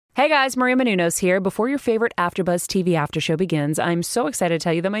Hey guys, Maria Menounos here. Before your favorite AfterBuzz TV after show begins, I'm so excited to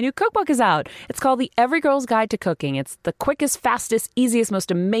tell you that my new cookbook is out. It's called The Every Girl's Guide to Cooking. It's the quickest, fastest, easiest,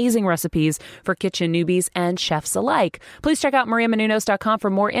 most amazing recipes for kitchen newbies and chefs alike. Please check out mariamenounos.com for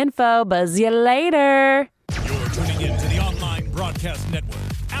more info. Buzz you later. You're tuning in to the online broadcast network,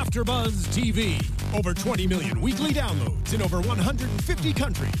 AfterBuzz TV. Over 20 million weekly downloads in over 150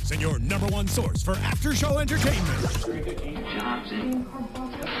 countries, and your number one source for after-show entertainment.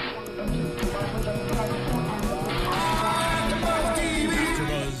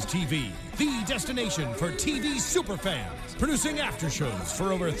 AfterBuzz TV, the destination for TV superfans. Producing aftershows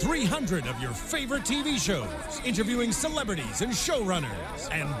for over 300 of your favorite TV shows, interviewing celebrities and showrunners,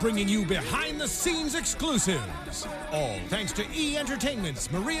 and bringing you behind-the-scenes exclusives. All thanks to E!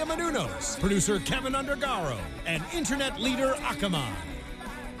 Entertainment's Maria Menounos, producer Kevin Undergaro, and internet leader Akamai.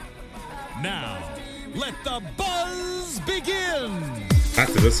 Now, let the buzz begin!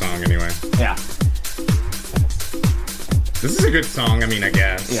 After this song, anyway. Yeah. This is a good song, I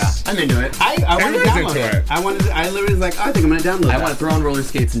guess. Yeah. I'm into it. I want to Everybody's download into it. I literally was like, I think I'm going to download I that. want to throw on roller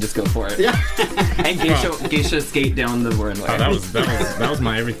skates and just go for it. Yeah. And geisha skate down the runway. Oh, that was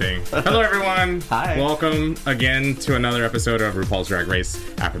my everything. Hello, everyone. Hi. Welcome again to another episode of RuPaul's Drag Race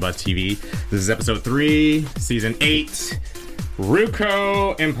AfterBuzz TV. This is episode 3, season 8,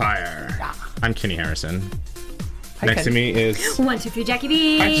 Ruco Empire. I'm Kenny Harrison. Next to me is 1, 2, 3, Jackie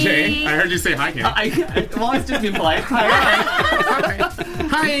B. Hi, Jay. I heard you say hi, Kenny. Well, I was just being polite.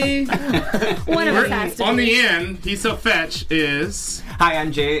 Hi. One of us has to On be. the end, he's so fetch is. Hi,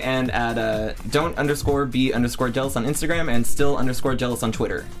 I'm Jay, and at don't_be_jealous on Instagram and still_jealous on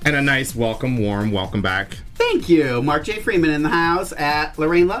Twitter. And a nice warm welcome back. Thank you. Mark J. Freeman in the house at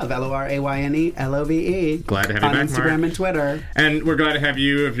Lorraine Love, LORAYNE LOVE. Glad to have you on back, Instagram Mark. and Twitter. And we're glad to have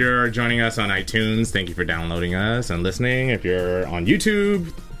you if you're joining us on iTunes. Thank you for downloading us and listening. If you're on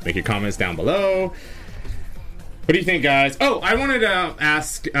YouTube, make your comments down below. What do you think, guys? Oh, I wanted to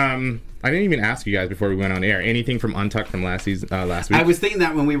ask, I didn't even ask you guys before we went on air. Anything from Untucked from last week? I was thinking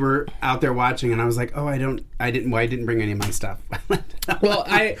that when we were out there watching, and I was like, I didn't bring any of my stuff. Well,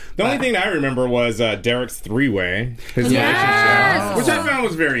 the only thing I remember was Derek's three-way, his Yes! relationship, which I found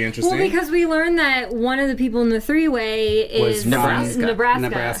was very interesting. Well, because we learned that one of the people in the three-way is Nebraska.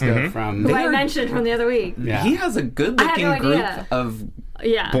 Nebraska. From Who I mentioned from the other week. Yeah. He has a good-looking I had no group idea. of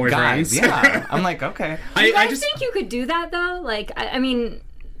Yeah. Boyfriends. guys. Yeah. I'm like, okay. You guys think you could do that, though? Like, I mean...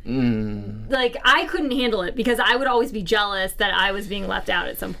 Like, I couldn't handle it because I would always be jealous that I was being left out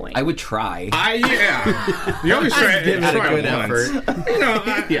at some point. I would try. Yeah. You always try give it a good once. effort. You know,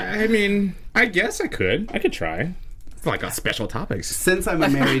 I mean, I guess I could. I could try. It's like a special topics. Since I'm a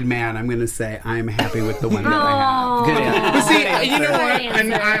married man, I'm going to say I'm happy with the one that I have. Good answer. But see, Good you know what? Good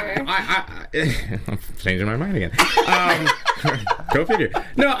And answer. I'm changing my mind again. Go figure.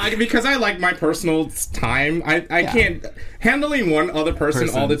 No, because I like my personal time. I can't handling one other person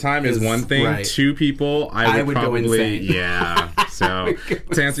all the time is one thing. right. Two people, I would go probably insane. yeah. So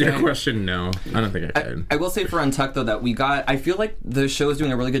to answer your question, no, I don't think I could. I will say for Untucked, though, that I feel like the show is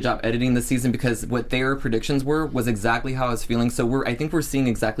doing a really good job editing this season because what their predictions was exactly how I was feeling. So I think we're seeing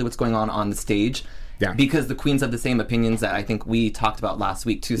exactly what's going on the stage. Yeah. Because the queens have the same opinions that I think we talked about last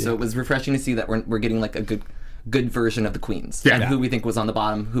week, too. So it was refreshing to see that we're getting like a good version of the queens. Yeah. And who we think was on the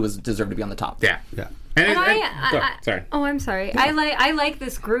bottom, who deserved to be on the top. Yeah. Yeah. And sorry. Oh, I'm sorry. I like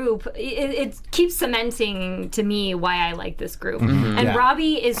this group. It keeps cementing to me why I like this group. Mm-hmm. And Yeah.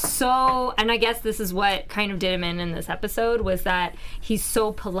 Robbie is so, and I guess this is what kind of did him in this episode, was that he's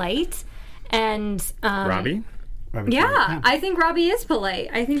so polite. And Robbie? yeah, I think Robbie is polite.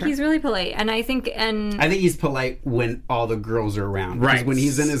 I think he's really polite, and I think he's polite when all the girls are around. 'Cause Right. when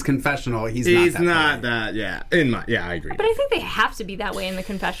he's in his confessional, he's not polite. that. Yeah. I agree. But I think they have to be that way in the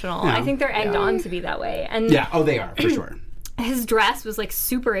confessional. Yeah. I think they're egged on to be that way. And Yeah. Oh, they are for sure. his dress was like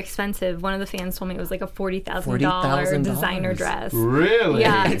super expensive. One of the fans told me it was like a $40,000 $40,000 designer dress. Really?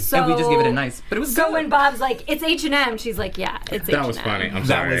 Yeah. So And we just gave it a nice, but it was So good. when Bob's like, "It's H&M," she's like, "Yeah, it's H&M." That was funny. I'm That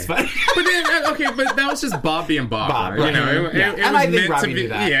sorry. was funny. But then, but that was just Bob being Bob. Bob, right? right. You know, it Yeah. was And I think meant Robbie to be. knew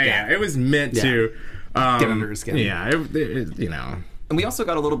that. Yeah, Yeah. It was meant to Get under his skin. Yeah, you know. And we also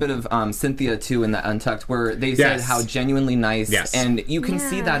got a little bit of Cynthia, too, in the Untucked, where they said Yes. how genuinely nice. Yes. And you can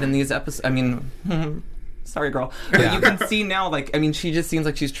see that in these episodes. I mean, sorry, girl. But Yeah. you can see now, like, I mean, she just seems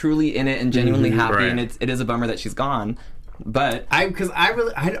like she's truly in it and genuinely happy, Right. and it is a bummer that she's gone. But I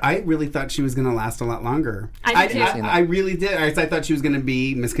really thought she was going to last a lot longer. I did too. I really did. I thought she was going to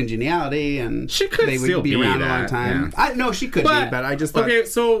be Miss Congeniality, and She could they would still be be around a long that, time. yeah. No, she could be, but I just thought. Okay,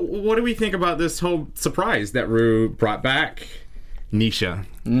 so what do we think about this whole surprise that Rue brought back? Nisha.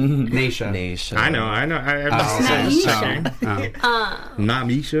 Naisha. I know. I'm not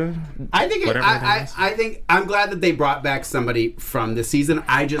Misha. I think Whatever it is. I think I'm glad that they brought back somebody from this season.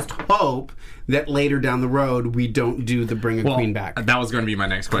 I just hope that later down the road we don't do the bring a queen back. That was going to be my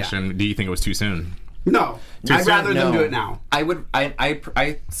next question. Yeah. Do you think it was too soon? No, I'd rather them do it now. I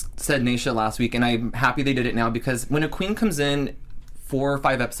said Naisha last week, and I'm happy they did it now because when a queen comes in 4 or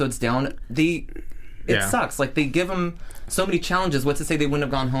 5 episodes down, it sucks. Like, they give them so many challenges. What's to say they wouldn't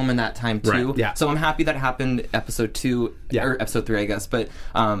have gone home in that time too? Right. Yeah. So I'm happy that happened episode 2 or episode 3, I guess. But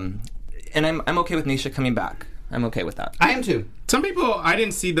and I'm okay with Naisha coming back. I'm okay with that. I am too. Some people, I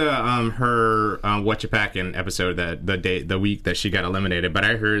didn't see the her What You Packin' episode that the week that she got eliminated, but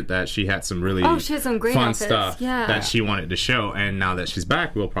I heard that she had some really she had some great fun outfits. stuff Yeah. that she wanted to show, and now that she's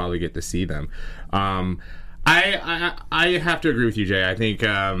back, we'll probably get to see them. I have to agree with you, Jay. I think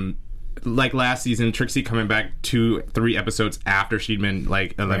like last season, Trixie coming back 2-3 episodes after she'd been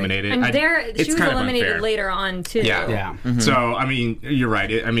like eliminated, And it's she was kind of eliminated unfair. later on too. Yeah. Yeah. So, I mean, you're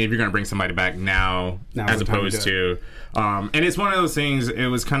right. If you're going to bring somebody back now Now's as the time to opposed do to... and it's one of those things, it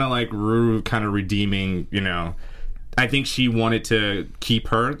was kind of like Rue kind of redeeming, I think she wanted to keep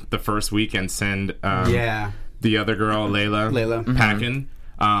her the first week and send the other girl, Layla. Packin'.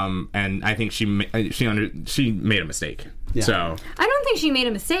 And I think she made a mistake. Yeah. So... I don't think she made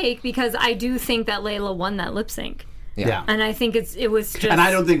a mistake because I do think that Layla won that lip sync. Yeah. And I think it was just... And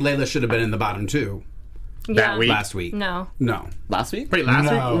I don't think Layla should have been in the bottom 2 that week. last week. No. Last week? Wait,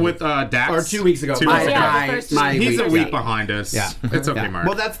 last No. week with Dax? Or 2 weeks ago. 2 weeks ago. Yeah, the first my He's week. a week behind us. Yeah. It's okay, Yeah. Mark.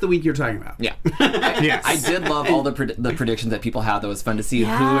 Well, that's the week you're talking about. Yeah. yes. I did love all the predictions that people had. That was fun to see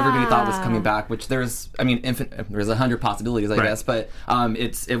who everybody thought was coming back. Which there's 100 possibilities, I guess. But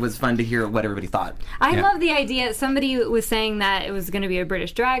it was fun to hear what everybody thought. I love the idea. Somebody was saying that it was going to be a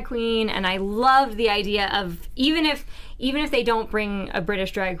British drag queen, and I love the idea of even if they don't bring a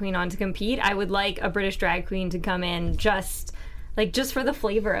British drag queen on to compete, I would like a British drag queen to come in just for the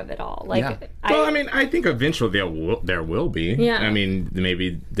flavor of it all. I think eventually there will be. Yeah. I mean,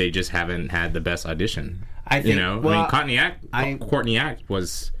 maybe they just haven't had the best audition. I think. Courtney Act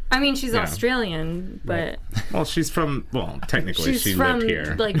was. I mean, she's Australian, but Well, she's from. Well, technically, she's she from lived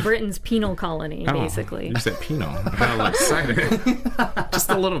here. like Britain's penal colony, Oh, basically. You said penal. I got a little excited. Just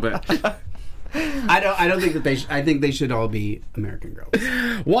a little bit. I don't think that they. I think they should all be American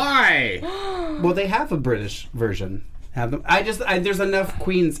girls. Why? Well, they have a British version. Have them? There's enough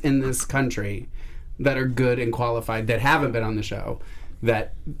queens in this country that are good and qualified that haven't been on the show.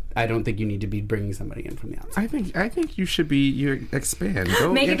 That I don't think you need to be bringing somebody in from the outside. I think you should be. You expand.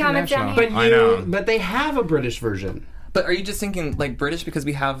 Go Make a comment down here. But they have a British version. But are you just thinking like British because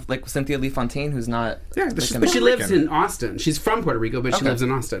we have like Cynthia Lee Fontaine, who's not? Yeah, like, but But she lives in Austin. She's from Puerto Rico, but she lives in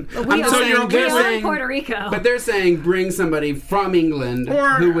Austin. We are in Puerto Rico. But they're saying bring somebody from England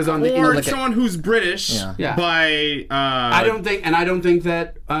who was on the or English. someone who's British Yeah. by. I don't think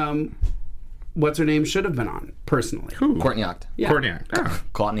that what's her name should have been on personally. Who? Courtney Act. Yeah. Courtney Act. Oh.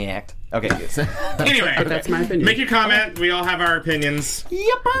 Courtney Act. Okay. Anyway, That's my opinion. Make your comment. We all have our opinions.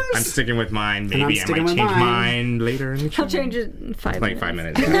 Yippers! I'm sticking with mine. I'm Maybe I sticking might with change mine. mine later in the show. I'll change it in 5 Like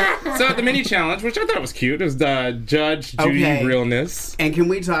minutes. 5 minutes. So the mini challenge, which I thought was cute, is the Judge Judy Okay. Realness. And can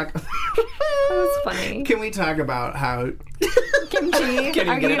we talk? That was funny. Can we talk about how? Kimchi. Are you get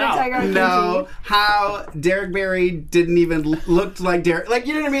it gonna out. talk about No, how Derek Barry didn't even looked like Derek. Like,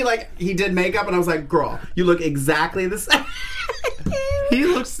 you know what I mean? Like, he did makeup, and I was like, "Girl, you look exactly the same." He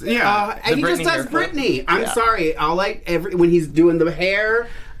looks, And he just Britney does hair flip. Britney. I'm sorry. I'll like when he's doing the hair.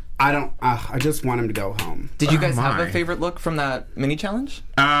 I don't. I just want him to go home. Did you guys have my. a favorite look from that mini challenge?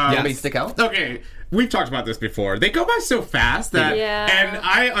 Anybody stick out? Okay, we've talked about this before. They go by so fast that, and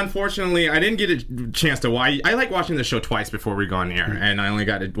I unfortunately I didn't get a chance to watch. I like watching the show twice before we go on air, and I only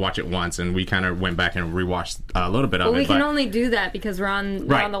got to watch it once, and we kind of went back and rewatched a little bit of Well, it. we can only do that because we're on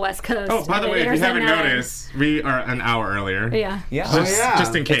the West Coast. Oh, by the It way, if you airs at haven't 9. noticed, we are an hour earlier. Yeah. Yeah.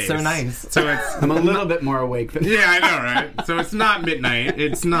 Just in case. It's so nice. So it's I'm a little bit more awake than yeah, I know, right? So it's not midnight.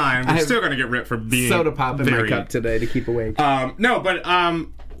 It's 9. We're have still gonna get ripped for being soda pop in very, my cup today to keep awake.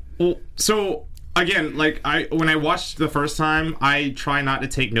 well, so again, like when I watched the first time, I try not to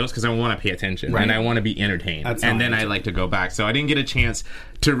take notes because I want to pay attention and I want to be entertained. That's and how then I I do. like to go back. So I didn't get a chance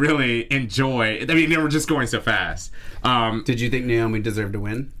to really enjoy. I mean, they were just going so fast. Did you think Naomi deserved to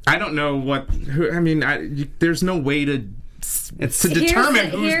win? I don't know what. I mean, there's no way to It's to determine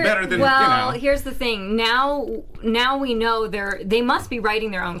who's better than. Well, here's the thing. Now we know they must be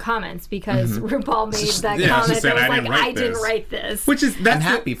writing their own comments because RuPaul made that comment. She said, that was I didn't write this. Which is I'm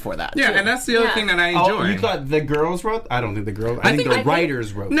happy for that. Yeah, too. and that's the other thing that I enjoy. Oh, you thought the girls wrote? I don't think the girls. I think the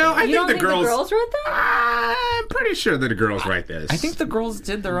writers wrote. No, I You don't think the girls wrote that? I'm pretty sure that the girls write this. I think the girls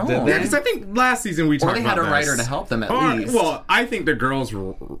did their own. Did they? Yeah, because I think last season we talked Or they about had a this. writer to help them at least. Well, I think the girls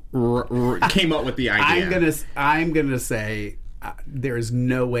came up with the idea. I'm gonna say there is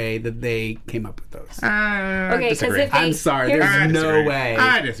no way that they came up with those. Okay, because disagree. if they, I'm sorry. here's- There's I no disagree. way.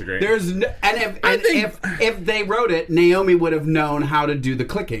 I disagree. There's no, and if they wrote it, Naomi would have known how to do the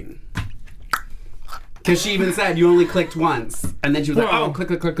clicking. Because she even said you only clicked once, and then she was like, "Oh, click."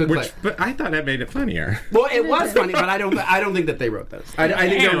 But I thought that made it funnier. Well, it was funny, but I don't think that they wrote those. I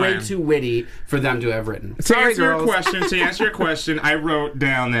think they're way Anyway. too witty for them to have written. To Sorry, answer girls. your question, I wrote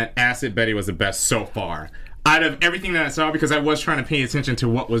down that Acid Betty was the best so far. Out of everything that I saw, because I was trying to pay attention to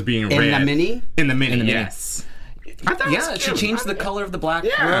what was being read. In the mini? In the mini, In the mini. yes. I thought it was She cute. changed the color of the black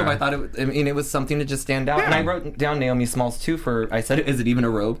Yeah. robe. I thought it was something to just stand out. And I wrote down Naomi Smalls too I said, is it even a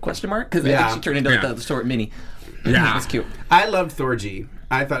robe? Question mark? Because I Yeah. think she turned into Yeah. the short mini. Yeah. It was cute. I loved Thorgy.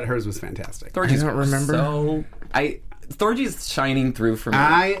 I thought hers was fantastic. Thorgy's I don't remember. Thorgy's shining through for me.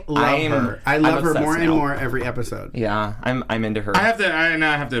 I love her. I love I'm her obsessed more and now. more every episode. Yeah, I'm into her. I have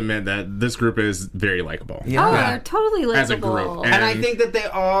to admit that this group is very likable. Yeah. Oh, they're totally likable. As a group. And I think that they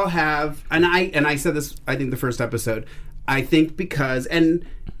all have, and I said this, I think the first episode, I think because a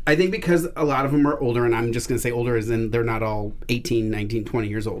lot of them are older, and I'm just going to say older as in they're not all 18, 19, 20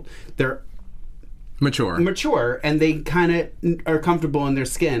 years old. They're mature, and they kind of are comfortable in their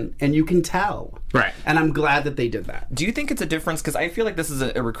skin, and you can tell. Right. And I'm glad that they did that. Do you think it's a difference? Because I feel like this is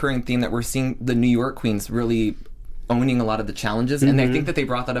a recurring theme that we're seeing the New York queens really owning a lot of the challenges, and I think that they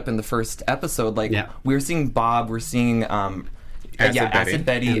brought that up in the first episode. Like, we're seeing Bob, we're seeing Acid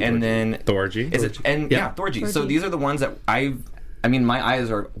Betty, and then Thorgy. Is it? And Thorgy. So these are the ones that I mean, my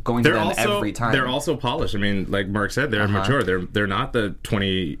eyes are going to them every time. They're also polished. I mean, like Mark said, they're mature. They're not the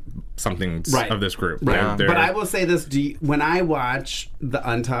 20-somethings of this group. Right. They're, But I will say this: when I watch the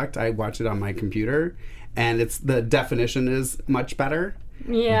Untucked, I watch it on my computer, and the definition is much better.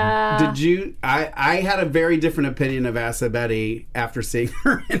 Yeah. Did you? I had a very different opinion of Acid Betty after seeing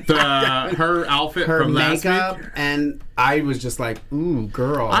her in her outfit her from last makeup, week. and I was just like, "Ooh,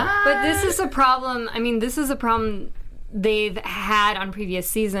 girl." But this is a problem. I mean, this is a problem they've had on previous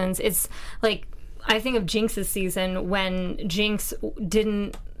seasons. It's like, I think of Jinx's season when Jinx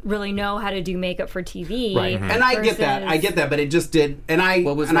didn't really know how to do makeup for TV. Right. And I get that, but it just did. And I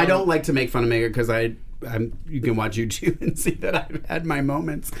don't like to make fun of makeup because you can watch YouTube and see that I've had my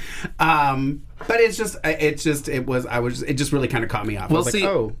moments. But it just really kind of caught me off. Well, I was see,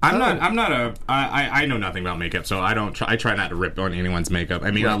 like, I know nothing about makeup, so I try not to rip on anyone's makeup.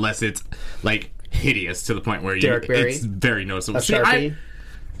 I mean, unless it's like hideous to the point where it's very noticeable. A Sharpie?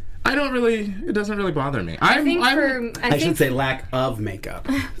 I don't really. It doesn't really bother me. I should say lack of makeup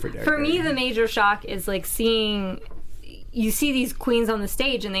for Derek For Barry. me, the major shock is like you see these queens on the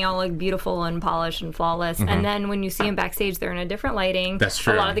stage and they all look beautiful and polished and flawless, and then when you see them backstage, they're in a different lighting. That's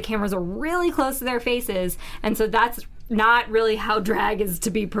true. A lot of the cameras are really close to their faces, and so that's not really how drag is to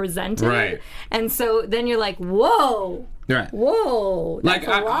be presented. Right. And so then you're like, whoa. Right. Whoa. That's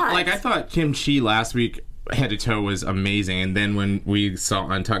a lot. I thought Kim Chi last week head to toe was amazing, and then when we saw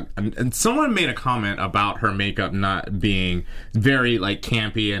Untucked, and someone made a comment about her makeup not being very like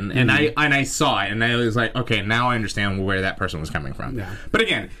campy, and I saw it, and I was like, okay, now I understand where that person was coming from. Yeah. But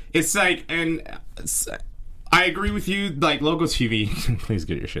again, it's like, I agree with you, like Logo TV, please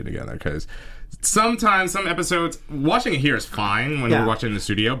get your shit together, because sometimes some episodes watching it here is fine when we're watching in the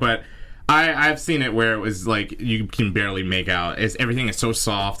studio, but I've seen it where it was like you can barely make out. Everything is so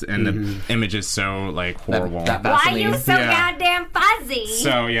soft and the image is so like horrible. Why you so goddamn fuzzy?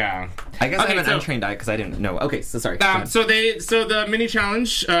 So yeah, I guess I have an untrained eye because I didn't know. Okay, so sorry. So the mini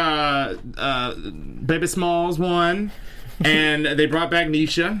challenge, Baby Smalls won, and they brought back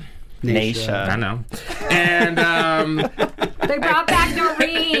Nisha. I know, and They brought back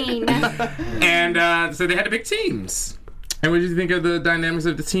Noreen. and so they had to pick teams. And what did you think of the dynamics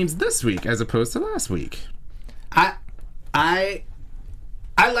of the teams this week as opposed to last week? I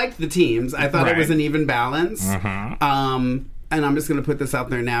liked the teams. I thought it was an even balance. and I'm just going to put this out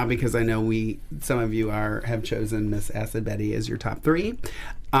there now because I know some of you have chosen Miss Acid Betty as your top 3.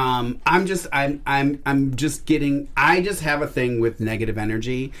 I just have a thing with negative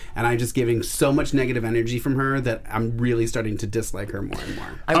energy, and I'm just getting so much negative energy from her that I'm really starting to dislike her more and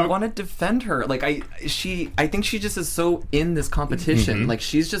more. I want to defend her. Like I think she just is so in this competition. Like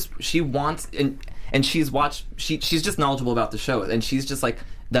she wants and she's just knowledgeable about the show, and she's just like,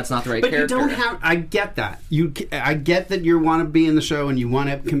 that's not the right character. But you don't have. I get that. I get that you want to be in the show and you want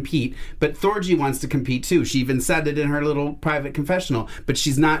to compete. But Thorgy wants to compete too. She even said it in her little private confessional. But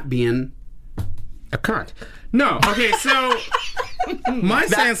she's not being a cunt. No. Okay. So my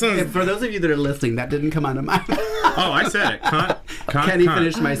stance on for those of you that are listening, that didn't come out of my mouth. Oh, I said it. Cunt. Can you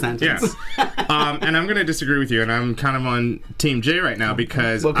finish my sentence? Yes. And I'm going to disagree with you, and I'm kind of on Team J right now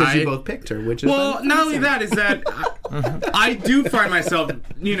because you both picked her, which is not only that is that I do find myself,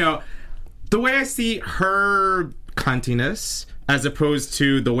 the way I see her cuntiness as opposed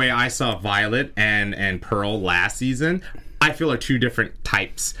to the way I saw Violet and Pearl last season, I feel are two different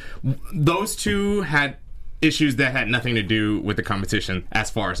types. Those two had issues that had nothing to do with the competition as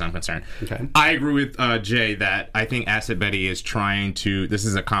far as I'm concerned. Okay. I agree with Jay that I think Acid Betty is trying to, this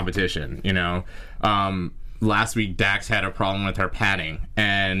is a competition, last week Dax had a problem with her padding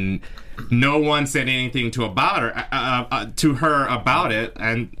and no one said anything to her about it,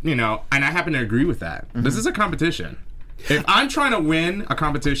 and and I happen to agree with that. This is a competition. If I'm trying to win a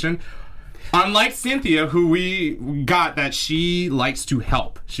competition, unlike Cynthia, who we got that she likes to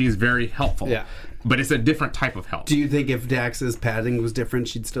help, she is very helpful. Yeah. But it's a different type of help. Do you think if Dax's padding was different,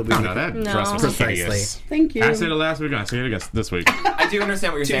 she'd still be? No, that dress was hideous. Thank you. I said it last week. I said it this week. I do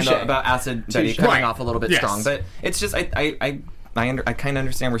understand what you're saying though, about Acid Betty coming off a little bit strong, but it's just I kind of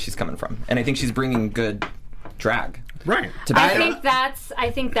understand where she's coming from, and I think she's bringing good drag. Right. I think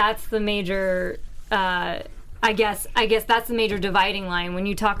that's the major. I guess that's the major dividing line when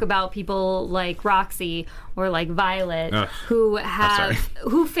you talk about people like Roxy or like Violet, who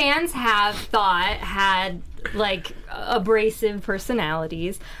fans have thought had like abrasive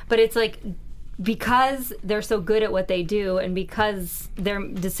personalities, but it's like because they're so good at what they do and because they're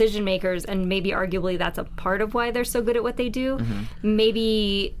decision makers, and maybe arguably that's a part of why they're so good at what they do,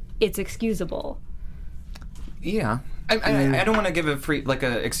 maybe it's excusable. Yeah. I don't want to give a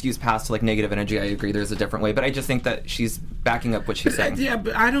excuse pass to negative energy. I agree there's a different way, but I just think that she's backing up what she's saying. Yeah,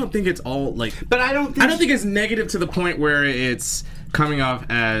 but I don't think it's all But I don't think it's negative to the point where it's coming off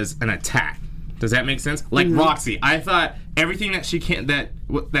as an attack. Does that make sense? Like Roxy, I thought everything that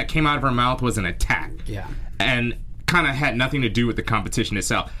that came out of her mouth was an attack. Yeah. And kind of had nothing to do with the competition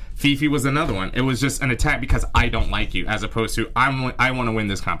itself. Fifi was another one. It was just an attack because I don't like you, as opposed to I want to win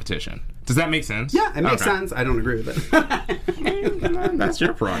this competition. Does that make sense? Yeah, it makes sense. I don't agree with it. That's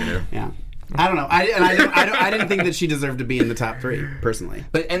your prerogative. Yeah. I don't know. I didn't think that she deserved to be in the top 3 personally.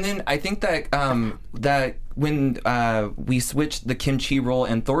 And then I think that that when we switched the Kimchi roll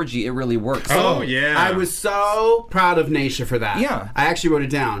and Thorgy, it really works. Oh yeah. I was so proud of Naisha for that. Yeah. I actually wrote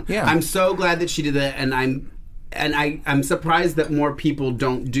it down. Yeah. I'm so glad that she did that, and I'm surprised that more people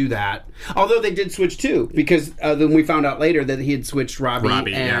don't do that. Although they did switch too, because then we found out later that he had switched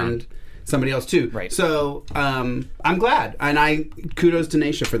Robbie and somebody else too. Right. So I'm glad, and kudos to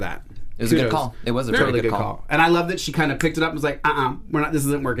Naisha for that. It was a good call. It was a really good call. And I love that she kind of picked it up and was like, we're not. This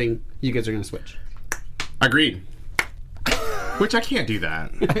isn't working. You guys are going to switch. Agreed. Which I can't do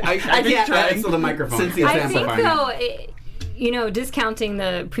that. I can't try. So the microphone. I think though, discounting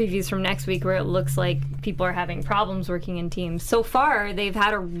the previews from next week where it looks like people are having problems working in teams. So far, they've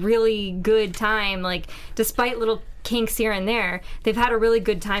had a really good time. Like, despite little kinks here and there, they've had a really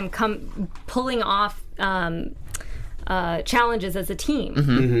good time pulling off challenges as a team.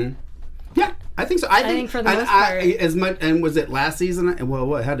 Mm-hmm. Yeah, I think so. I think for the most part, as much. And was it last season?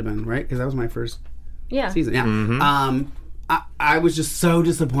 Well, it had to have been, right? Because that was my first season. Yeah. Mm-hmm. I was just so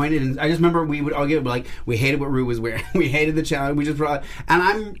disappointed, and I just remember we would all get like, we hated what Rue was wearing, we hated the challenge, we just brought,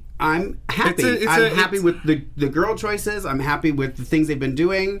 and I'm happy. I'm happy with the girl choices. I'm happy with the things they've been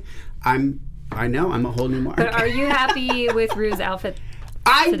doing. I know I'm a whole new mark. But are you happy with Rue's outfit?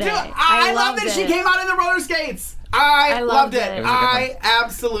 I do. I love that she came out in the roller skates. I loved it. I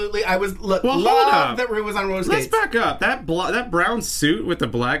was loved that Rue was on roller skates. Let's back up. That brown suit with the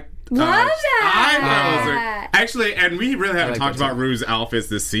black. Love that. Actually, and we really haven't talked about Rue's outfits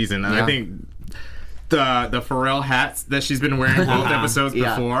this season, and I think the Pharrell hats that she's been wearing both episodes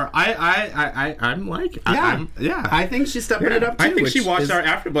before. I'm like, I think she's stepping it up too. I think she watched our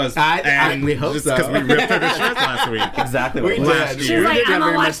AfterBuzz, and we hope so, because we ripped her to shreds last week. Exactly, we did. She was like, I'm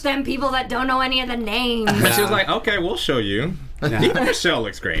gonna watch them people that don't know any of the names. And she was like, okay, we'll show you. Even Michelle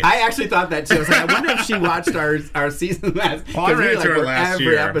looks great. I actually thought that too. I was like, I wonder if she watched our season last. Well, I ran into her last every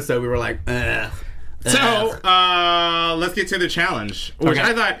year. episode we were like, ugh. So, let's get to the challenge. Which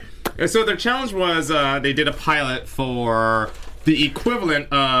I thought... So their challenge was they did a pilot for the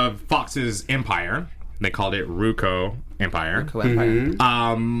equivalent of Fox's Empire. They called it Ruko Empire.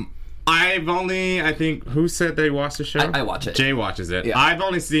 I've only... I think... Who said they watched the show? I watch it. Jay watches it. Yeah. I've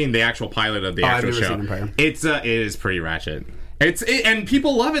only seen the actual pilot of the actual I've never show. seen Empire. It is pretty ratchet. And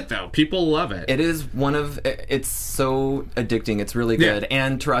people love it, though. People love it. It is it's so addicting. It's really good. Yeah.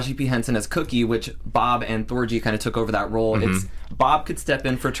 And Taraji P. Henson as Cookie, which Bob and Thorgy kind of took over that role. Mm-hmm. Bob could step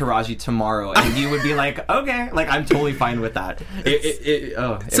in for Taraji tomorrow, and you would be like, okay, like I'm totally fine with that. It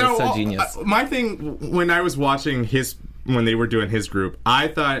was so genius. My thing when I was watching when they were doing his group,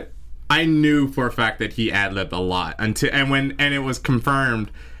 I knew for a fact that he ad-libbed a lot and it was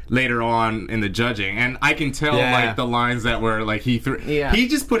confirmed later on in the judging, and I can tell like the lines that were like he threw. Yeah. He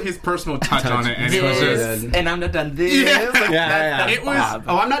just put his personal touch on it, and it was just. And I'm not done. This. Yeah. Like, that's It was. Bob.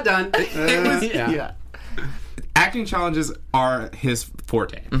 Oh, I'm not done. It was. Yeah. Acting challenges are his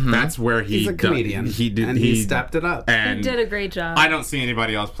forte. That's where He's a comedian. He stepped it up. And He did a great job. I don't see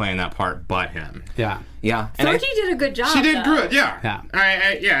anybody else playing that part but him. Yeah. Yeah. And Thorgy did a good job. She did though. good. Yeah.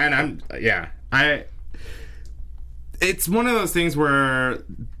 It's one of those things where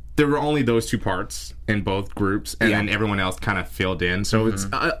there were only those two parts in both groups, and then everyone else kind of filled in. So it's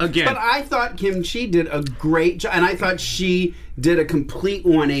again. But I thought Kim Chi did a great job, and I thought she did a complete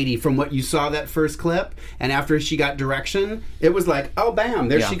 180 from what you saw that first clip. And after she got direction, it was like, oh, bam,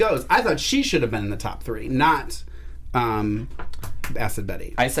 there she goes. I thought she should have been in the top 3, not Acid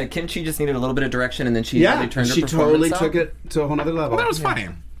Betty. I said Kim Chi just needed a little bit of direction, and then she really turned her she totally performance took up. it to a whole other level. That was funny.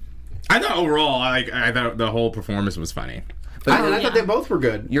 I thought overall, I thought the whole performance was funny. I thought they both were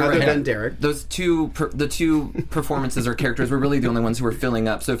good, other than Derek. Those two performances or characters were really the only ones who were filling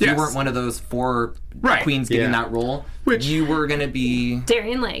up. So if you weren't one of those 4 queens getting that role, you were going to be...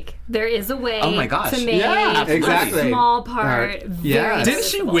 Darian Lake. There is a way Oh my gosh. to make exactly. a small part very Didn't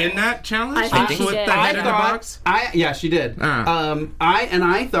she noticeable. win that challenge? I think she With did. the head in the thought- box? Yeah, she did.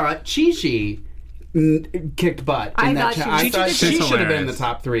 I thought Chi kicked butt in I that thought I she thought did. she She's should have been in the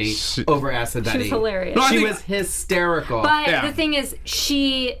hilarious. top 3 over Acid Betty. She was hilarious. No, I She think- was hysterical. But the thing is,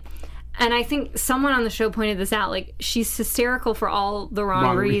 and I think someone on the show pointed this out, like, she's hysterical for all the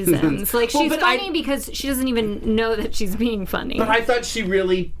wrong reasons. Like, Well, she's but funny because she doesn't even know that she's being funny. But I thought she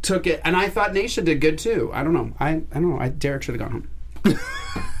really took it, and I thought Naisha did good too. I don't know. I don't know. Derek should have gone home.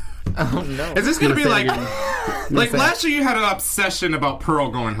 Oh, no. Is this going to be like last year you had an obsession about Pearl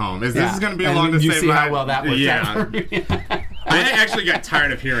going home? Is this going to be along the you same see line? how well that worked Yeah. out for me. I actually got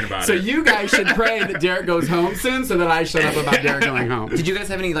tired of hearing about So it. you guys should pray that Derek goes home soon, so that I shut up about Derek going home. Did you guys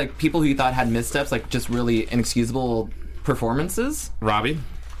have any people who you thought had missteps, like just really inexcusable performances? Robbie?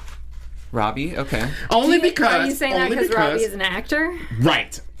 Robbie? Okay. Only because... Are you saying that because Robbie is an actor?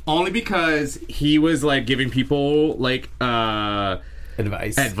 Right. Only because he was giving people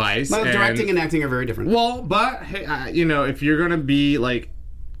Advice. advice. Well, directing and acting are very different. Well, but hey, if you're gonna be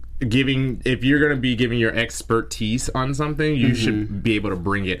giving your expertise on something, you should be able to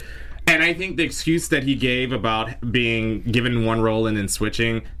bring it. And I think the excuse that he gave about being given one role and then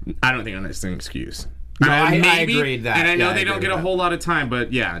switching, I don't think that's an excuse. No, I agreed that. And I know Yeah, I they don't agree get a with whole lot of time,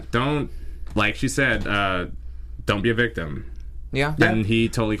 but don't, like she said, don't be a victim. Yeah. And he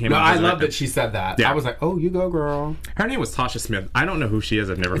totally came No, out I as a love victim. that she said that. Yeah. I was like, oh, you go, girl. Her name was Tasha Smith. I don't know who she is.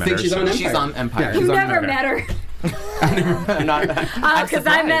 I've never met think her. she's on Empire. She's on Empire. Yeah, You she's on never Empire. met her. I'm Because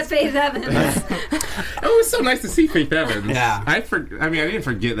I met surprised. Faith Evans. Oh, it was so nice to see Faith Evans. Yeah. I didn't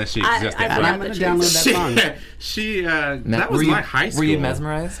forget that she I existed. forgot but I'm going to download that song. that was my high school. Were you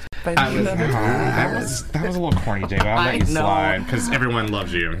mesmerized by I was, That was a little corny, Jay. I'll let you know. slide because everyone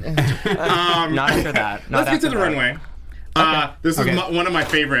loves you. Not after that. Not Let's get to after the that. runway. This is one of my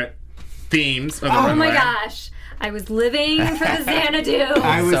favorite themes of the runway. Oh my gosh. I was living for the Xanadu.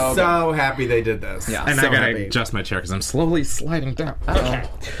 I was So so happy they did this. Yeah. And so I gotta happy. adjust my chair because I'm slowly sliding down. Okay.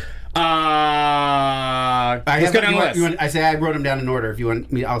 Let's go down the list. I say I wrote them down in order. If you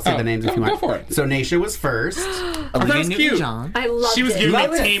want me, I'll say the names if you go want. for it. So Naisha was first. Olivia that was cute. Newton-John. I loved She was it. giving me It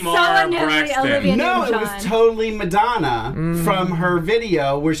was Tamar so Olivia Braxton. No, it Newton-John. was totally Madonna from her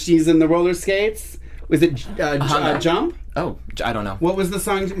video where she's in the roller skates. Was it Jump? Oh, I don't know. What was the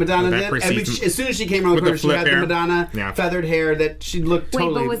song Madonna That did? I mean, precedes- as soon as she came around the with the corner, she flip had the hair. Madonna Yeah. feathered hair that she looked Wait,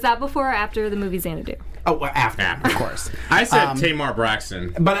 totally. but was that before or after the movie Xanadu? Oh, well, after, After. of course. I said Tamar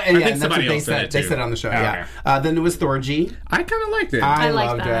Braxton. But I yeah, think and that's somebody what they else said said. it They too. said on the show. Oh, Yeah. okay. Then it was Thorgy. I kind of liked it. I like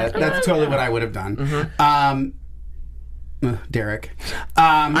loved that. it. I That's love totally that. what I would have done. Derek.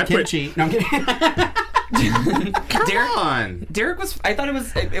 put- Kimchi. No, I'm kidding. Come on. Derek was. I thought it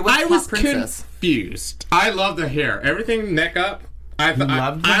was. It was. I was Princess. confused. I love the hair. Everything neck up. I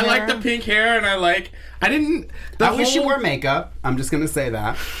love the I hair? like the pink hair, and I didn't. I wish she wore makeup. I'm just gonna say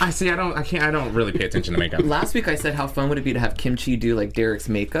that. I don't really pay attention to makeup. Last week I said how fun would it be to have Kimchi do like Derek's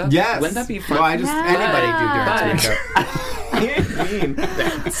makeup? Yes. Wouldn't that be fun? Well, anybody do Derek's makeup.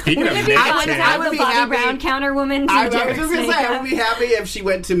 Speaking of Would it be fun to makeup, have would the be Bobby happy- Brown counter woman do I was Derek's just gonna say, I makeup? would be happy if she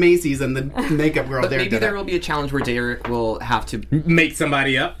went to Macy's and the makeup girl But there maybe did there it. will be a challenge where Derek will have to, make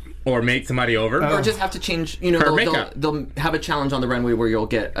somebody up or make somebody over. or just have to change. You know, Her they'll makeup. have a challenge on the runway where you'll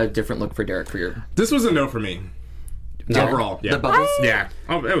get a different look for Derek for your This was a no for me. No. Overall, yeah. the bubbles. Yeah.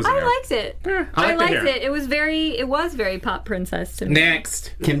 Oh, it was a no. I liked it. I I like the liked hair. it. It was very pop princess to me.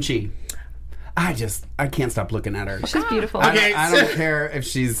 Next. Kimchi. I can't stop looking at her. She's beautiful. Okay. I don't care if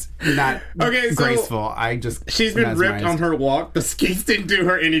she's not Okay, so- graceful. I just She's been ripped mesmerized. on her walk. The skates didn't do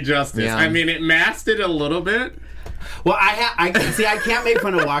her any justice. Yeah. I mean, it masked it a little bit. Well, I can't make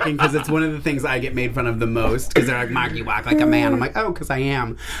fun of walking because it's one of the things I get made fun of the most because they're like, "Mark, you walk like a man." I'm like, "Oh, because I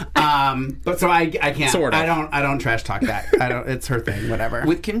am." But so I can't. Sort of. I don't trash talk that. I don't. It's her thing. Whatever.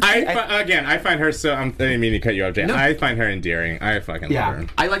 With Kimchi, I find her so. I didn't mean to cut you off, Jay. No. I find her endearing. I fucking Yeah. love her.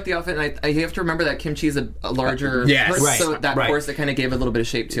 I like the outfit, and I have to remember that Kimchi is a larger Yes. person, Right, so that right. corset kind of gave a little bit of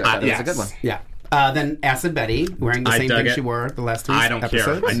shape to it. I thought it was a good one. Yeah. Then Acid Betty wearing the I same dug thing it. she wore the last three I don't care.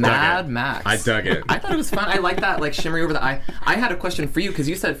 episodes. I dug Mad it. Max. I dug it. I thought it was fun. I like that, like shimmery over the eye. I had a question for you because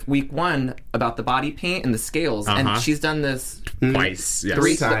you said week 1 about the body paint and the scales, and she's done this Twice. Yes.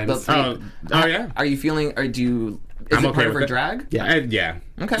 Three times. Oh yeah. Are you feeling? Or do you? Is I'm it okay part of with her it. drag? Yeah. Yeah.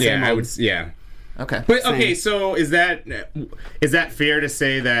 Okay. Yeah. Same I old. would. Yeah. Okay. But okay, so is that fair to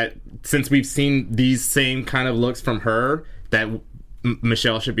say that since we've seen these same kind of looks from her, that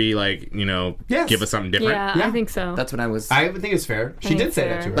Michelle should be like, Yes. give us something different? Yeah, I think so. That's what I was. I would think it's fair. She think did it's say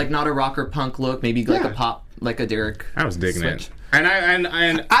fair. that to her. like not a rocker punk look, maybe like Yeah. a pop, like a Derek. I was digging switch. it. And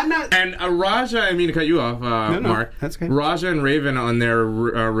I'm not. And Raja, I mean to cut you off, Mark. that's okay. Raja and Raven on their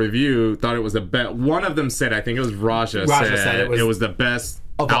review thought it was the best. One of them said, I think it was Raja said it was the best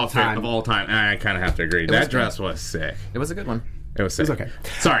of all outfit time. of all time. And I kind of have to agree. That dress was sick. It was a good one. It was sick. okay.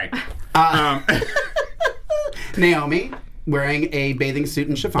 Sorry. Naomi wearing a bathing suit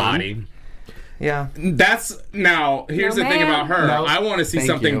and chiffon. Body. Yeah. That's now. Here's No, the thing ma'am. about her. No, I want to see thank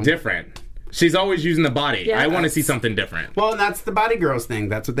something you. different. She's always using the body. Yeah. I want to see something different. Well, and that's the body girls thing.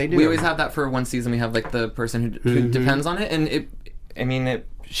 That's what they do. We always have that for one season. We have like the person who depends on it, and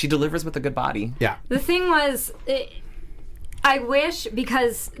she delivers with a good body. Yeah. The thing was, I wish,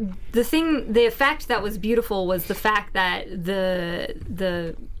 because the effect that was beautiful was the fact that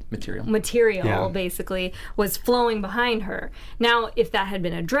the Material. Yeah. basically was flowing behind her. Now, if that had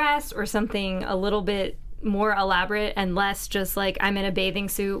been a dress or something a little bit more elaborate and less just like I'm in a bathing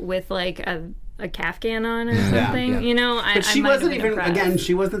suit with like a Kaftan on or something, yeah. But she I might have wasn't been even. impressed. Again,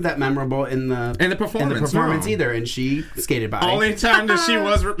 she wasn't that memorable in the performance, no. either, and she skated by. Only time that she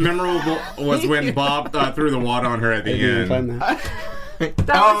was memorable was when Bob threw the water on her at the I didn't find end. that. That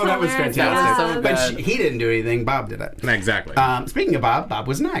was hilarious. fantastic. That was so but bad. he didn't do anything. Bob did it. Exactly. Speaking of Bob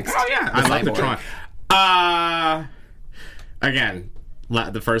was next. Oh yeah, I like the cyborg. Tron. Again,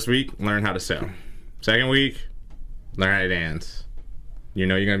 the first week, learn how to sew. Second week, learn how to dance. You're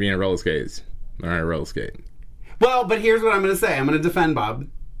gonna be in roller skates. Learn how to roller skate. Well, but here's what I'm going to say. I'm going to defend Bob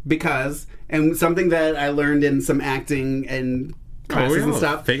because, and something that I learned in some acting and classes and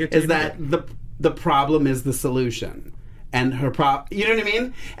stuff fake it till is you that make it. the problem is the solution. And her you know what I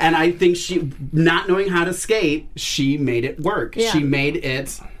mean? And I think she, not knowing how to skate, she made it work. Yeah. She made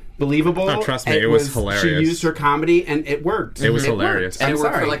it believable. Oh, trust me, it was hilarious. She used her comedy and it worked. It was It worked. hilarious. And I'm it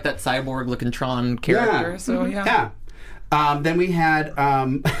worked sorry. for like that cyborg looking Tron character. So yeah. Then we had,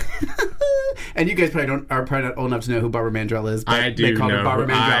 and you guys are probably not old enough to know who Barbara Mandrell is, but I do they call her know Barbara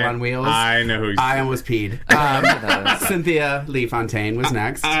who- Mandrell I- on wheels. I know who. I almost peed. Cynthia Lee Fontaine was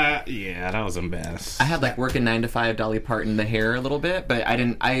next. Yeah, that was a mess. I had like working 9 to 5 Dolly Parton the hair a little bit, but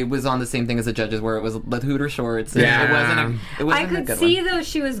I was on the same thing as the judges where it was the Hooter shorts. And Yeah. it wasn't I a could good see one. though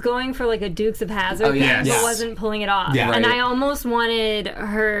she was going for like a Dukes of Hazzard Oh, thing, yes. but Yes. wasn't pulling it off. Yeah. And Right. I almost wanted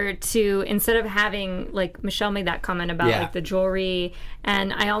her to, instead of having like Michelle made that comment about Yeah. like the jewelry,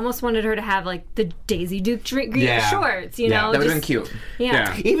 and I almost wanted her to have like the Daisy Duke green Yeah. shorts. You Yeah. know, That would have been just- cute.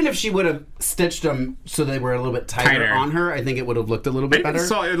 Yeah. Even if she would have stitched them so they were a little bit tighter on her, I think it would have looked a little bit better.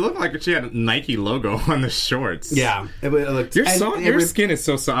 So it looked like she had a Nike logo on the shorts. Yeah, it looked. Your and your skin is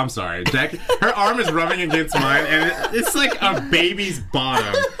so soft. I'm sorry, Jack. Her arm is rubbing against mine, and it's like a baby's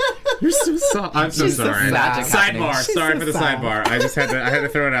bottom. You're so soft. I'm so sorry. magic happening. Sidebar. She's Sorry so for the soft. sidebar. I had to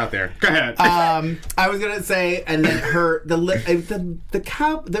throw it out there. Go ahead. I was gonna say, and then the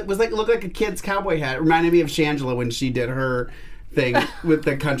cow that was like looked like a kid's cowboy hat. It reminded me of Shangela when she did her thing with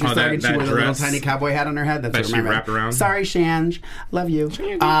the country song, and she that wore the little dress tiny cowboy hat on her head. That's that what it she reminded me wrapped of. around? Sorry, Shange, love you.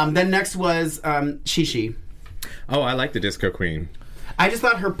 Then next was Shishi. Oh, I like the Disco Queen. I just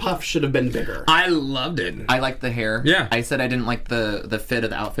thought her puff should have been bigger. I loved it. I liked the hair. Yeah. I said I didn't like the fit of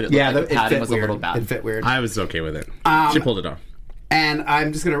the outfit. It looked like the it padding fit was weird. a little bad. It fit weird. I was okay with it. She pulled it off. And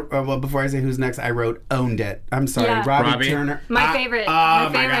I'm just gonna well before I say who's next, I wrote owned it. I'm sorry, Yeah. Robbie Turner. My favorite. Oh my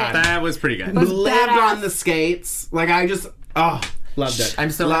my favorite. God. That was pretty good. Was Lived badass. on the skates. Like I just loved it. I'm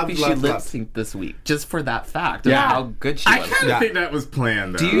so Loved, happy she loved, lip loved. synced this week, just for that fact Yeah. of how good she I was. kind of Yeah. think that was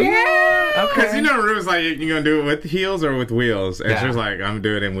planned, though. Do you? Because you know, Rue was like, "You gonna do it with heels or with wheels?" And Yeah. she was like, "I'm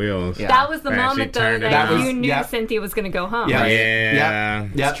doing it in wheels." Yeah. That was the And she moment, though, turned it that down. you knew Yeah. Cynthia was going to go home. Yeah. Yeah.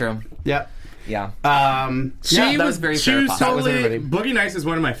 Yep. It's true. Yep. Yeah. She that was was very She was terrifying. That was totally. everybody. Boogie Nights is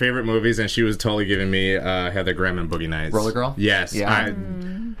one of my favorite movies, and she was totally giving me Heather Graham and Boogie Nights. Roller Girl? Yes. Yeah.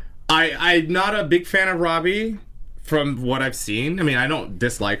 I'm not a big fan of Robbie from what I've seen. I mean, I don't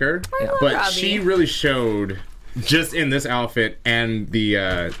dislike her, love but Robbie. she really showed just in this outfit and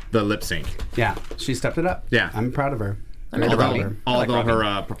the lip sync. Yeah. She stepped it up. Yeah. I'm proud of her. Very proud Robbie. of her. Although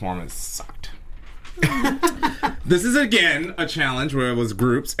her performance sucked. This is again a challenge where it was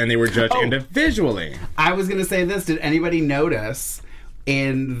groups and they were judged individually. I was gonna say this. Did anybody notice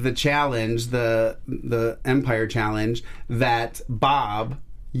in the challenge, the Empire challenge, that Bob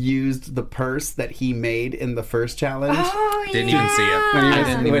used the purse that he made in the first challenge? Oh, Didn't even see it. When he I was-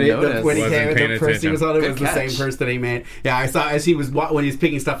 didn't when even he- notice. When he Wasn't came with paying the purse he attention. was on, it Good was the same catch. purse that he made. Yeah, I saw as he was when he was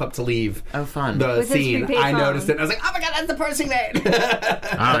picking stuff up to leave. Oh, fun. The With his scene, prepaid I phone. noticed it. I was like, "Oh my god, that's the purse he made!"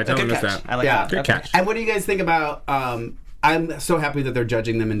 Oh, I totally Good missed catch. that. I like Yeah. that. Good Okay. catch. And what do you guys think about? I'm so happy that they're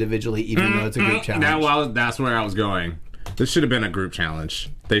judging them individually, even though it's a group challenge. That's where I was going. This should have been a group challenge.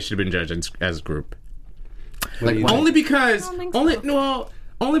 They should have been judged as a group. What do you think? Only because think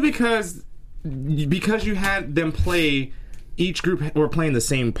only because you had them play. Each group were playing the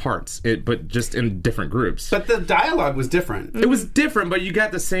same parts, but just in different groups. But the dialogue was different. It was different, but you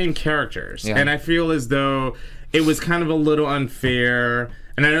got the same characters. Yeah. And I feel as though it was kind of a little unfair.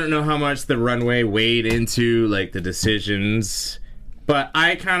 And I don't know how much the runway weighed into like the decisions. But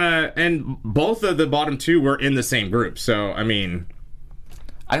I kind of, and both of the bottom two were in the same group. So, I mean,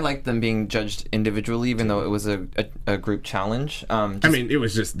 I liked them being judged individually, even though it was a group challenge. it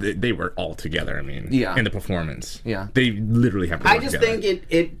was just, they were all together. I mean, Yeah. in the performance. Yeah. They literally have to work I just together.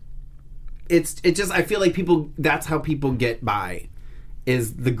 think it's just I feel like people that's how people get by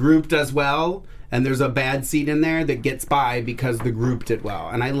is the group does well and there's a bad seat in there that gets by because the group did well.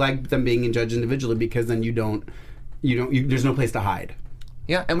 And I like them being judged individually because then you don't there's no place to hide.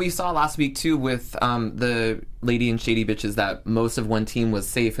 Yeah, and we saw last week too with the Lady and Shady Bitches that most of one team was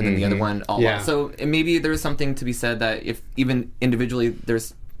safe and then the other one all Yeah. lost. So maybe there's something to be said that if even individually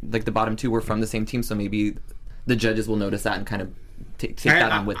there's like the bottom two were from the same team, so maybe the judges will notice that and kind of take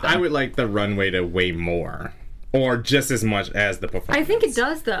that on with them. I would like the runway to weigh more. Or just as much as the performance. I think it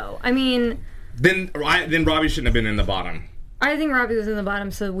does, though. I mean, Then Robbie shouldn't have been in the bottom. I think Robbie was in the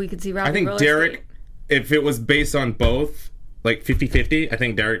bottom so we could see Robbie I think roller Derek, skate. if it was based on both, like 50-50, I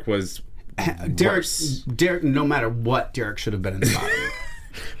think Derek was worse. Derek, no matter what, Derek should have been in the bottom.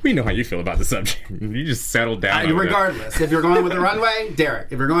 We know how you feel about the subject. You just settled down. over that. Regardless, if you're going with the runway, Derek.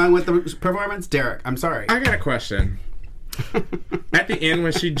 If you're going with the performance, Derek. I'm sorry. I got a question. At the end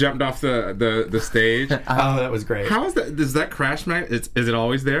when she jumped off the stage, Oh, that was great. how is that? Does that crash mat? Is it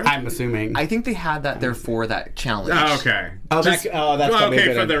always there? I'm assuming. I think they had that there for that challenge. Oh, okay. that's probably a okay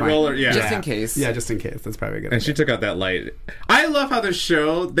good for the point. roller. Yeah. Just in case. Yeah, just in case. That's probably a good. And she took out that light. I love how the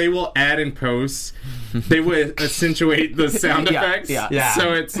show, they will add in post, they would accentuate the sound Yeah, effects. yeah.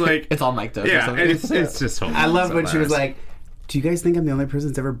 So it's like, It's all mic'd up. or yeah, something. and it's just hilarious. I love So when she was hilarious. like, "Do you guys think I'm the only person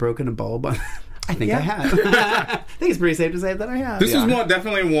that's ever broken a bulb?" I think I have. I think it's pretty safe to say that I have. This was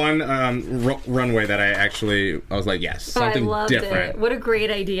definitely one runway that I was like, yes, Oh, I something loved different. it. What a great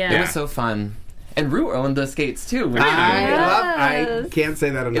idea. It Yeah. was so fun. And Rue owned the skates too. which- I can't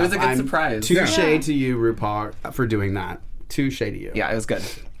say that enough. was a good surprise. Touche Yeah. to you, RuPaul, for doing that. Touche to you. Yeah, it was good.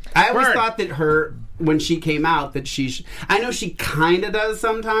 I always Word. thought that when she came out, that I know she kind of does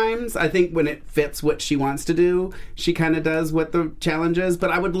sometimes. I think when it fits what she wants to do, she kind of does what the challenge is. But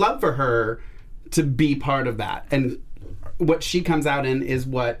I would love for her to be part of that. And what she comes out in is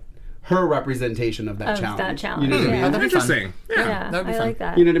what her representation of that Of challenge. that challenge, You know what I yeah. mean? That'd be fun. Interesting. Yeah. Yeah, that'd be I fun. like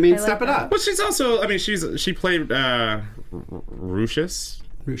that. You know what I mean? like Step it that. up. Well, she's also, I mean, she played Rucius.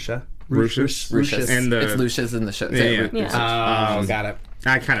 Rucia. Rucius. Lucius. And It's Lucius in the show. Yeah. Yeah. Oh, got it.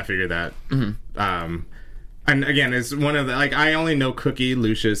 I kind of figured that. And again, it's one of the I only know Cookie,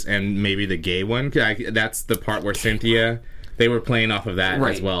 Lucius, and maybe the gay one. That's the part where Cynthia. They were playing off of that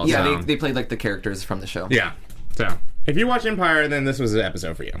as well. Yeah, so. they played like the characters from the show. Yeah. So if you watch Empire, then this was an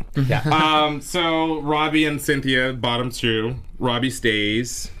episode for you. Yeah. So Robbie and Cynthia, bottom two. Robbie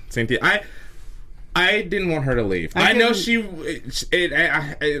stays. Cynthia, I didn't want her to leave. I know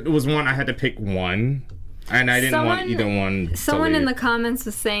it was one I had to pick one, and I didn't want either one. Someone to in leave. the comments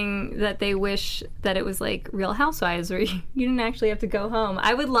was saying that they wish that it was like Real Housewives, where you didn't actually have to go home.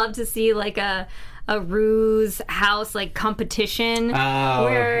 I would love to see like a Rue's house like competition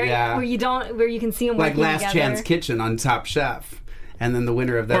where you can see them like working Last together. Chance Kitchen on Top Chef, and then the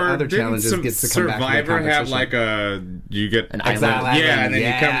winner of that Or other didn't challenges gets to come back to the Survivor competition. have like you get An Exile island. yeah, and then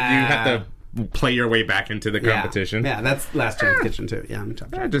Yeah. you have to play your way back into the competition. Yeah, that's Last Chance Kitchen too. Yeah, on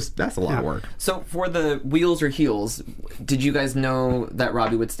Top Chef. That's a lot of work. So for the wheels or heels, did you guys know that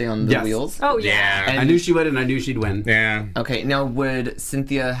Robbie would stay on the Yes. wheels? Oh yeah. I knew she would, and I knew she'd win. Yeah. Okay, now would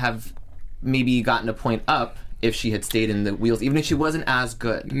Cynthia have maybe gotten a point up if she had stayed in the wheels, even if she wasn't as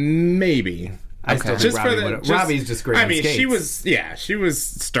good? Maybe. I still think Robbie's just great. I on mean, skates. she was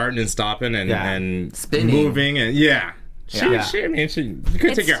starting and stopping and Spinning. moving and She Yeah. you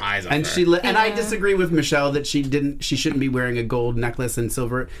couldn't take your eyes off And her. and I disagree with Michelle that she shouldn't be wearing a gold necklace and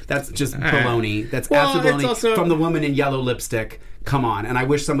silver. That's just baloney. That's absolute it's baloney also- from the woman in yellow lipstick. Come on. And I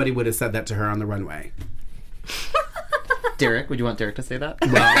wish somebody would have said that to her on the runway. Derek, would you want Derek to say that?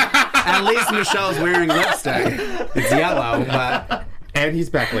 At least Michelle's wearing lipstick. It's yellow, but And he's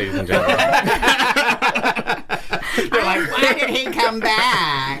back, ladies and gentlemen. they're like, why did he come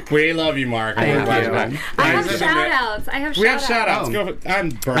back? We love you, Mark. Thank We're glad you. you're back. I have Guys, shout outs. We have shout outs. Oh. Go. I'm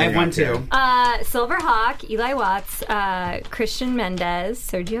burning I have one out here. too. Silverhawk, Eli Watts, Christian Mendez,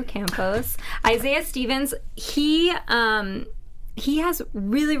 Sergio Campos, Isaiah Stevens. He has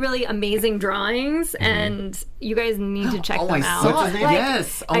really, really amazing drawings, and you guys need to check Oh, them I out. saw What's his name?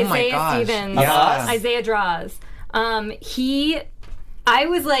 Yes. Oh my Isaiah gosh. Stevens. Yes. Isaiah draws. I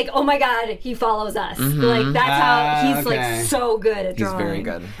was like, oh my god, he follows us. Like that's how he's okay. like so good at He's drawing. very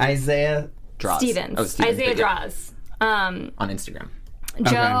good. Isaiah. Draws. Stevens. Oh, Stevens, Isaiah but yeah, draws. on Instagram.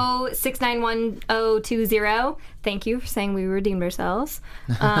 Joe 691020. Thank you for saying we redeemed ourselves.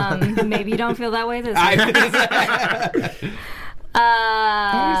 Maybe you don't feel that way this week.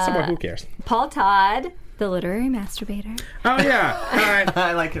 Someone who cares? Paul Todd, the literary masturbator. Oh yeah. Hi.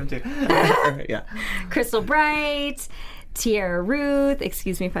 I like him too. Yeah. Crystal Bright, Tierra Ruth.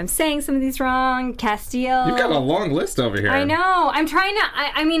 Excuse me if I'm saying some of these wrong. Castile. You've got a long list over here. I know. I'm trying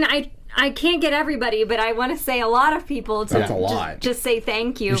to. I can't get everybody, but I want to say a lot of people to That's a lot. just say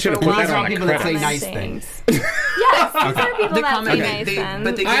thank you should for have put what that on people the that say credits. nice things. Yes, these are people The that comment, say nice things.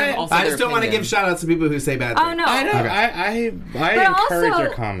 but they give also I their just don't want to opinion. give shout outs to people who say bad things. Oh no! I know. I But encourage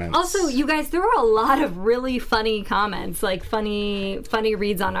your comments. Also, you guys, there were a lot of really funny comments, like funny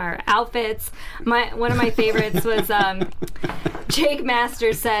reads on our outfits. One of my favorites was Jake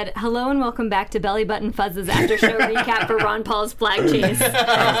Masters said, "Hello and welcome back to Belly Button Fuzz's after show recap for Ron Paul's flag chase."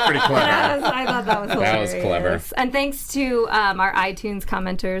 that was pretty clever. I thought that was hilarious. That was clever. And thanks to our iTunes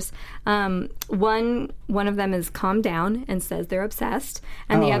commenters. One of them is Calm Down and says they're obsessed,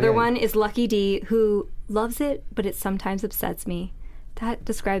 and the Oh, other yeah. one is Lucky D, who loves it, but it sometimes upsets me. That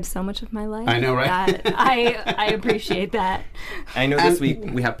describes so much of my life. I know, right? That I appreciate that. I know this week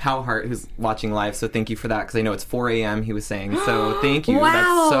we have Pow Hart who's watching live, so thank you for that because I know it's 4 a.m. he was saying. So thank you. Wow,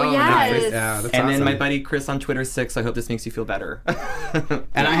 That's so yes. nice. Yeah, that's And then awesome. my buddy Chris on Twitter 6. I hope this makes you feel better.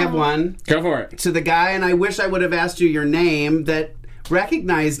 And I have one Go for it. to the guy, and I wish I would have asked you your name, that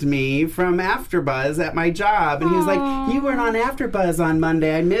recognized me from AfterBuzz at my job, and he was like, "You weren't on AfterBuzz on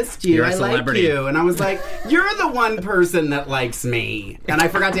Monday. I missed you. You're a I like celebrity." you." And I was like, "You're the one person that likes me." And I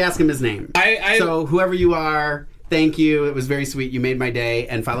forgot to ask him his name. So whoever you are, thank you. It was very sweet. You made my day.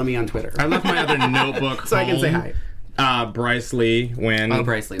 And follow me on Twitter. I left my other notebook So I can say home. Bryce Lee when Oh,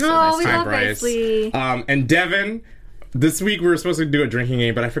 Bryce Lee. So Oh, nice. we Hi, love Bryce Lee. And Devin. This week we were supposed to do a drinking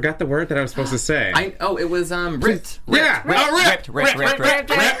game, but I forgot the word that I was supposed to say. It was ripped. Yeah. Ripped. Ripped. Rip.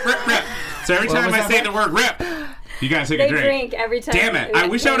 So every time was I that say word? the word rip, you gotta take They a drink. drink every time. Damn it! I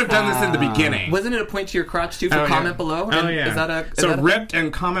wish I would have done this in the beginning. Wasn't it a point to your crotch too for Oh, yeah. comment below? Oh And yeah. Is that a ripped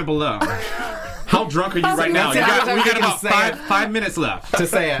and comment below. How drunk are you right now? that's it. We got I about can say 5 minutes left. to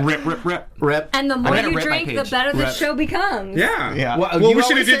say it. Rip. Rip. And the more better you rip my drink, the page. better the Rip. show becomes. Yeah. Well, Well, you we should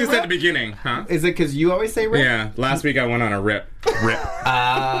have always did say this at rip? the beginning, huh? Is it because you always say rip? Yeah. Last week I went on a rip. Rip.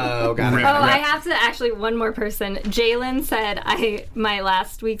 Oh, got Rip. it. Oh, I have to actually one more person. Jalen said my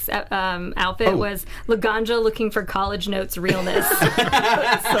last week's outfit was Laganja looking for college notes realness.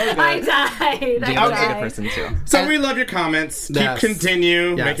 I died. Jalen's a good person too. So we love your comments. Yes.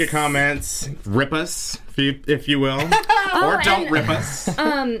 Continue. Yes. Make your comments. Rip us, if you will. Or don't rip us.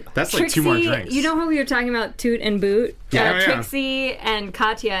 That's like 2 more drinks. You know how we were talking about Toot and Boot? Yeah. Trixie and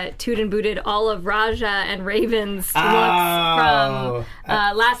Katya Toot and Booted all of Raja and Raven's looks Oh.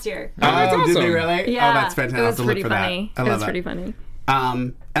 from last year. that's Did they awesome. really? Yeah, Oh, that's fantastic. It I'll was have to look pretty for funny. that. I It love was it. pretty funny.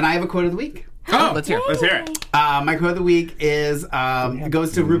 And I have a quote of the week. Oh, Let's hear it. Let's hear it. My quote of the week is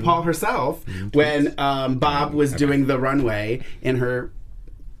goes to RuPaul herself when Bob was doing the runway in her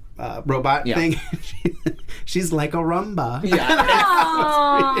robot Yeah. thing. She's like a rumba. Yeah.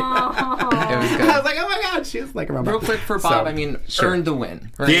 It was good. I was like, oh my god, she's like a rumba. Real quick for Bob, I mean, earned the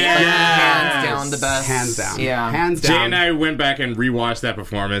win. Right? Yes. Like, hands down the best. Hands down. Yeah. Hands Jay down. and I went back and rewatched that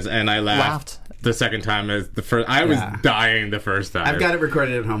performance, and I laughed. The second time as the first. I was Yeah. dying the first time. I've got it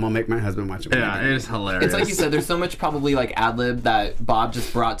recorded at home. I'll make my husband watch it. Yeah, it is hilarious. It's like you said, there's so much probably like ad lib that Bob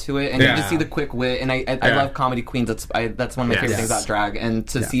just brought to it, and Yeah. you just see the quick wit. And I love comedy queens. That's one of my favorite Yes. things about drag, and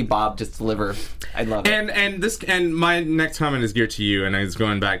to see Bob just deliver, I love it. And my next comment is geared to you, and I was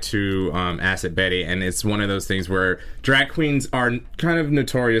going back to Acid Betty, and it's one of those things where drag queens are kind of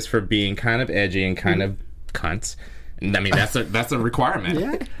notorious for being kind of edgy and kind of cunts. And, I mean, that's a requirement.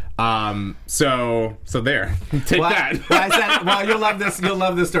 Yeah. So there. Take that. You'll love this. You'll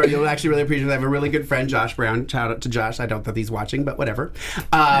love this story. You'll actually really appreciate it. I have a really good friend, Josh Brown. Shout out to Josh. I don't know if he's watching, but whatever.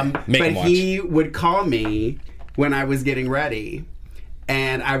 Make but him watch. he would call me when I was getting ready.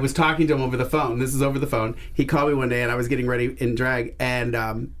 And I was talking to him over the phone. This is over the phone. He called me one day, and I was getting ready in drag.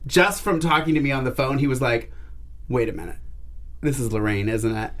 And just from talking to me on the phone, he was like, "Wait a minute, this is Lorraine,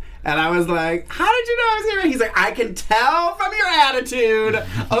 isn't it?" And I was like, "How did you know I was here?" He's like, "I can tell from your attitude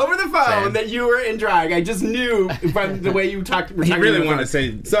over the phone that you were in drag. I just knew from the way you talked." He really wanted to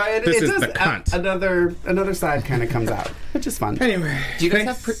say, So this is does- the cunt. Another side kind of comes out, which is fun. Anyway. Do you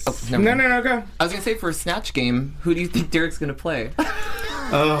guys thanks. have? Never mind. No, go. I was gonna say for a snatch game, who do you think Derek's gonna play?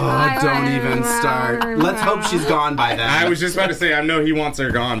 Oh, don't even start. Let's hope she's gone by then. I was just about to say, I know he wants her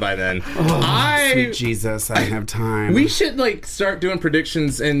gone by then. Sweet Jesus, I don't have time. We should start doing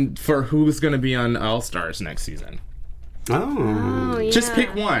predictions and for who's going to be on All Stars next season. Oh. Yeah. Just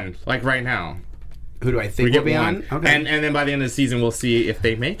pick one, like right now. Who do I think We will get be one, on? Okay. and then by the end of the season, we'll see if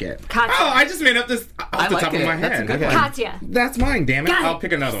they make it. Katya. Oh, I just made up this off the like top of it. my That's a head. good Okay. one. Katya. That's mine. Damn it! Got it. I'll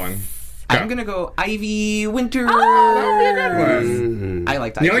pick another one. I'm gonna go Ivy Winter. That'll be a good one. I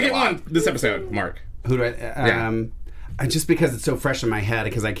liked You Ivy only a get lot. one this episode, Mark. Who do I? Just because it's so fresh in my head,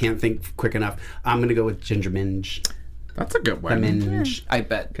 because I can't think quick enough, I'm going to go with Ginger Minge. That's a good The one. Minge. I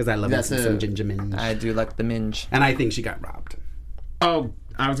bet Because I love That's some Ginger Minge. I do like the minge. And I think she got robbed. Oh,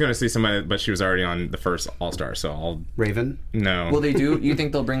 I was gonna say somebody, but she was already on the first All Star, so I'll Raven? no. Will they do? You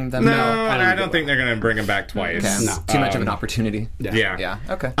think they'll bring them? No, back? I don't think they're gonna bring him back twice. Okay. No. Too much of an opportunity. Yeah. Yeah.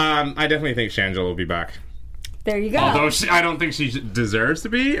 Okay. I definitely think Shangela will be back. There you go. Although I don't think she deserves to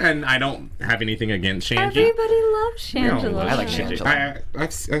be, and I don't have anything against Shanji. Everybody loves Shangela. I like Shangela.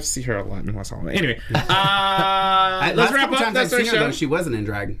 I see her a lot in West Hollywood. Anyway, let's Last wrap couple up. times That's I've our seen her, show. though, she wasn't in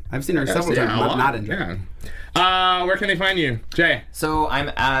drag. I've seen her several Yeah, times, a but lot. not in drag. Yeah. Where can they find you, Jay? So I'm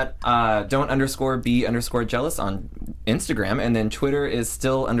at don't_be_jealous on Instagram, and then Twitter is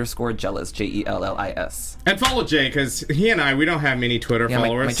still_jealous, JELLIS. And follow Jay, because he and we don't have many Twitter Yeah, my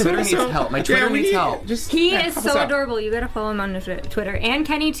followers. Twitter needs So- help. My Twitter we needs help. He is help us so out. adorable. You gotta follow him on Twitter. And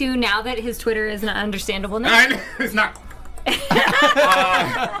Kenny, too, now that his Twitter is an understandable name. I know, it's not.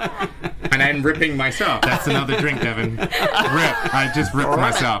 And I'm ripping myself. That's another drink, Devin. Rip. I just ripped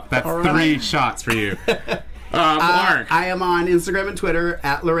myself. That's 3 shots for you. Mark. I am on Instagram and Twitter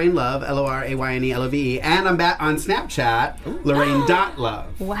at Lorraine Love, LORAYNELOVE, and I'm back on Snapchat,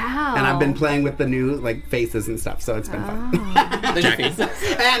 Lorraine.love. Wow. And I've been playing with the new faces and stuff, so it's been fun. There's your face.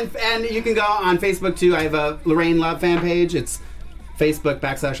 and you can go on Facebook too. I have a Lorraine Love fan page. It's Facebook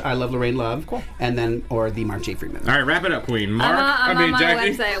 / I Love Lorraine Love. Cool. And then or the Mark J. Freeman. All right, wrap it up, Queen. Mark. I'm on my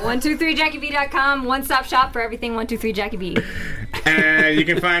Jackie. website, 123jackieb.com. One-stop shop for everything 123jackieb. And you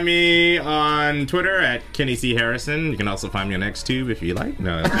can find me on Twitter at Kenny C. Harrison. You can also find me on XTube if you like.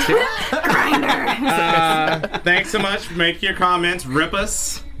 No, that's just kidding. Thanks so much. Make your comments. Rip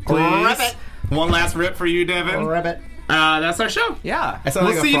us, please. Rip it. One last rip for you, Devin. Rabbit. That's our show. Yeah. I sound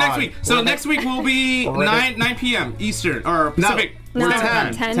We'll like a see you next fraud. week. So next week will be 9 p.m. Eastern or Pacific. No, Standard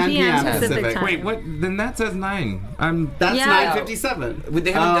Time. 10 10 p.m. p.m. Pacific Pacific. time. Wait, what? Then that says 9. That's Yeah. 9:57.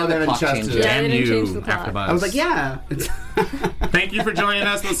 They haven't done the clock adjusted change it. yet. Yeah, they Damn didn't change you, the clock. AfterBuzz. I was like, yeah. Thank you for joining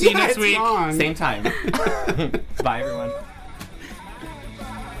us. We'll see you Yeah, next it's week. long. Same time. Bye, everyone.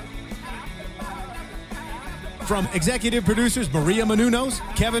 From executive producers Maria Menounos,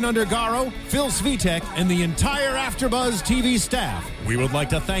 Kevin Undergaro, Phil Svitek, and the entire AfterBuzz TV staff, we would like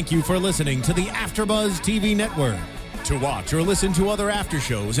to thank you for listening to the AfterBuzz TV network. To watch or listen to other after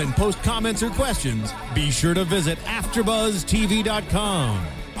shows and post comments or questions, be sure to visit AfterBuzzTV.com.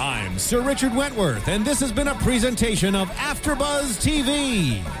 I'm Sir Richard Wentworth, and this has been a presentation of AfterBuzz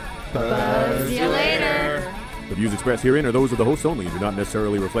TV. Buzz you later. The views expressed herein are those of the hosts only and do not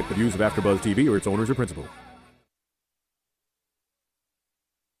necessarily reflect the views of AfterBuzz TV or its owners or principals.